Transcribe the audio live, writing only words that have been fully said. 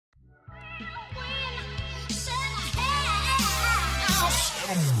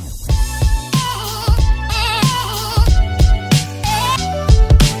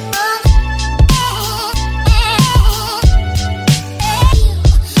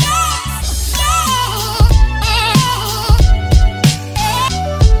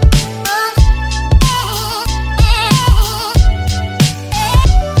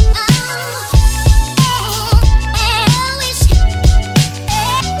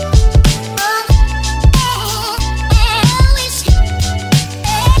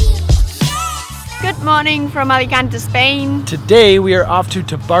morning from Alicante, Spain. Today we are off to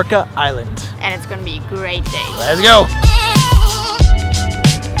Tabarca Island. And it's gonna be a great day. Let's go!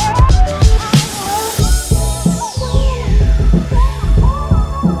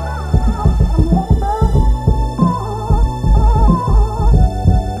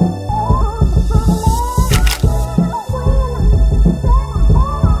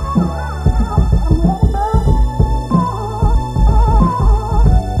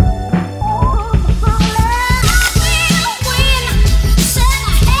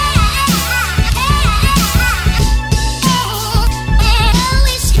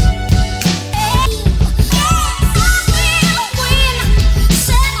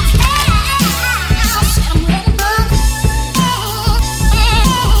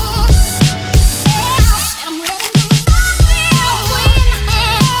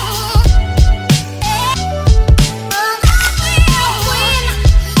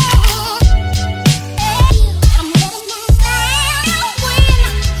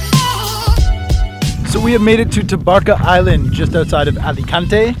 We have made it to Tabarca Island just outside of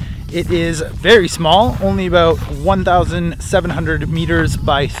Alicante. It is very small, only about 1,700 meters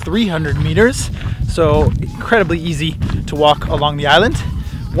by 300 meters, so incredibly easy to walk along the island.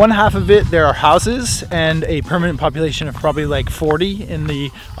 One half of it there are houses and a permanent population of probably like 40 in the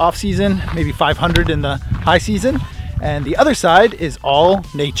off season, maybe 500 in the high season, and the other side is all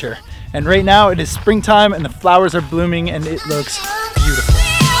nature. And right now it is springtime and the flowers are blooming and it looks beautiful.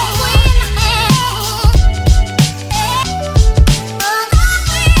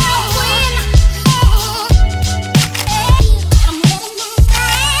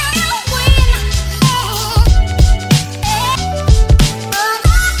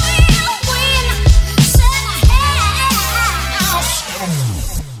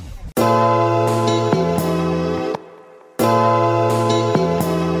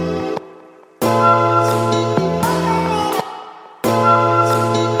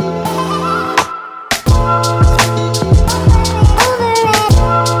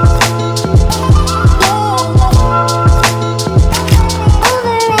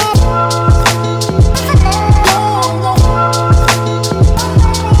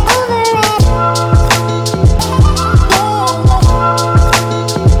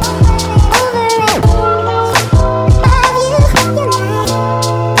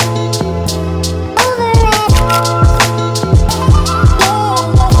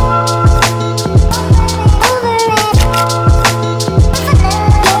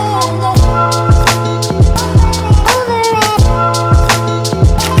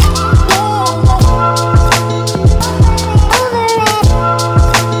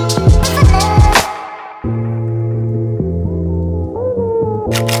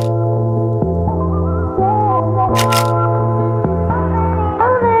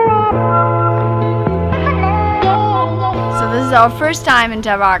 This is our first time in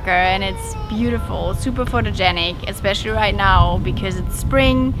Tabarca and it's beautiful, super photogenic, especially right now because it's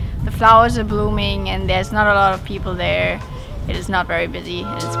spring, the flowers are blooming and there's not a lot of people there. It is not very busy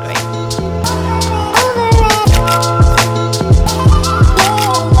and it's great.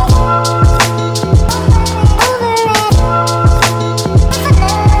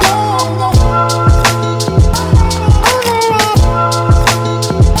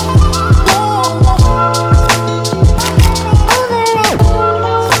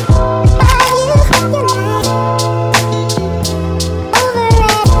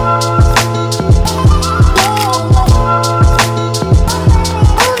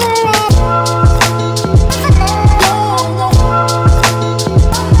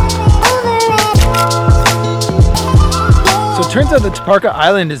 Turns out that Tabarca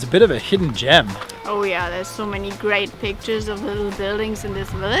Island is a bit of a hidden gem. Oh yeah, there's so many great pictures of little buildings in this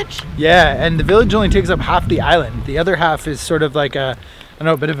village. Yeah, and the village only takes up half the island. The other half is sort of like a, I don't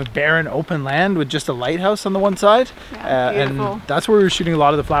know, a bit of a barren open land with just a lighthouse on the one side. Yeah, beautiful. And that's where we were shooting a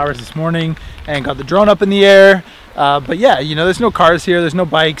lot of the flowers this morning and got the drone up in the air. But yeah, you know, there's no cars here, there's no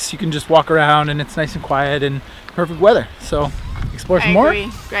bikes. You can just walk around and it's nice and quiet and perfect weather. So explore some more. I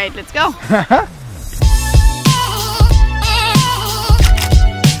agree. Great, let's go.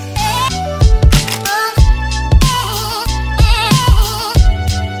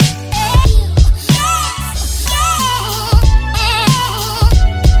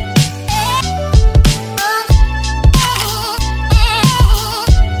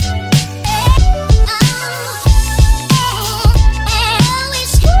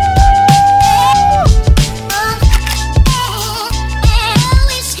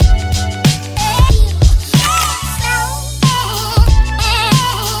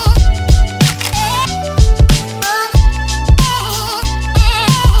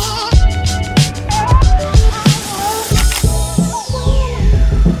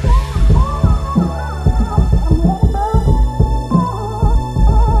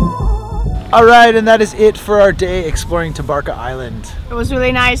 Alright, and that is it for our day exploring Tabarca Island. It was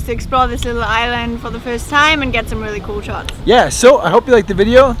really nice to explore this little island for the first time and get some really cool shots. Yeah, so I hope you liked the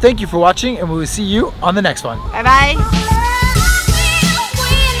video. Thank you for watching, and we will see you on the next one. Bye bye!